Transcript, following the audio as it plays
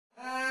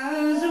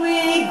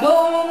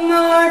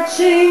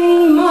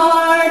marching,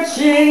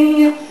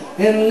 marching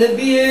in the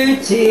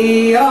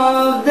beauty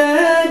of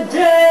the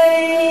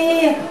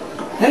day,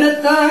 in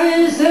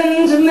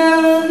 1,000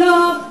 mil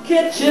of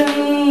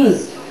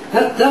kitchens,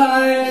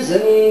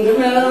 1,000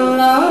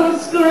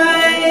 mills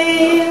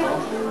grey.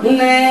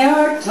 They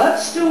are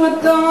touched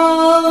with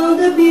all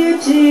the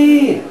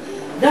beauty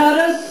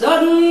that a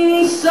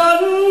sudden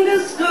sun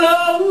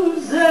discloses.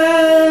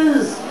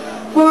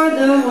 For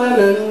the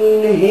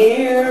women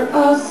hear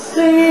us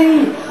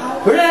sing,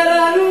 bread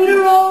and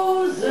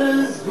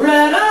roses,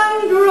 bread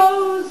and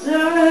roses.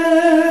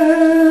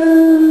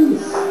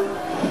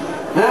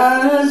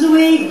 As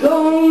we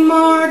go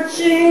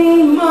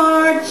marching,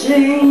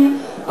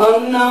 marching,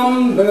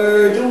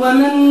 unnumbered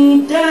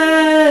women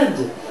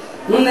dead,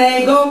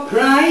 they go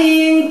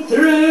crying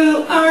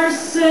through our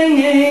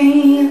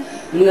singing,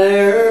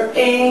 their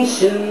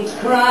ancient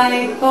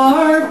cry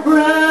for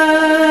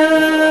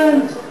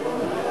bread.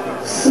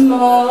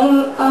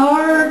 Small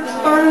art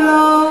or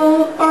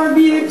love or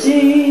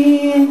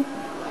beauty,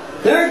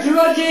 their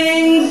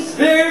drudging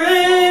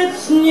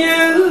spirits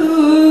new.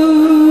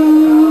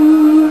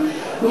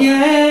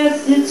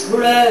 Yes, it's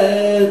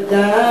bread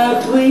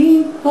that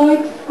we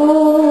fight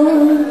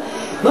for,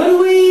 but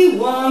we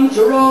want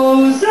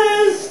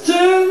roses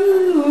too.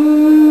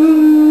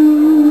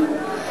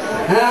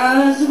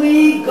 As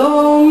we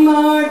go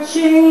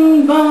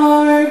marching,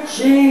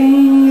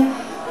 marching,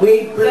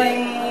 we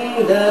bring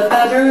the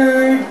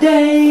better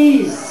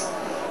days,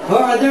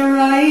 for the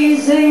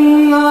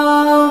rising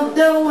of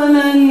the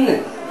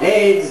women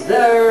aids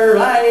the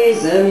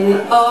rising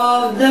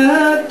of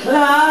the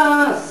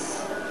class.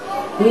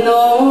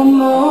 No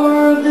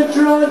more the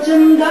drudge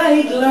and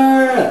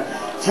idler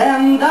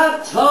tend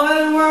that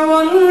toil where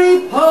one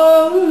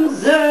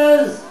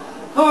reposes,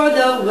 for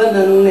the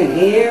women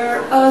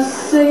hear us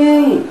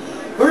singing,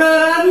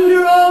 bread and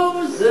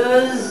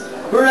roses,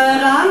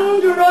 bread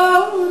and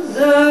roses.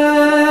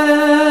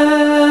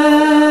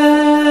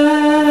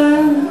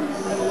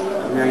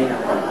 There you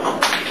go.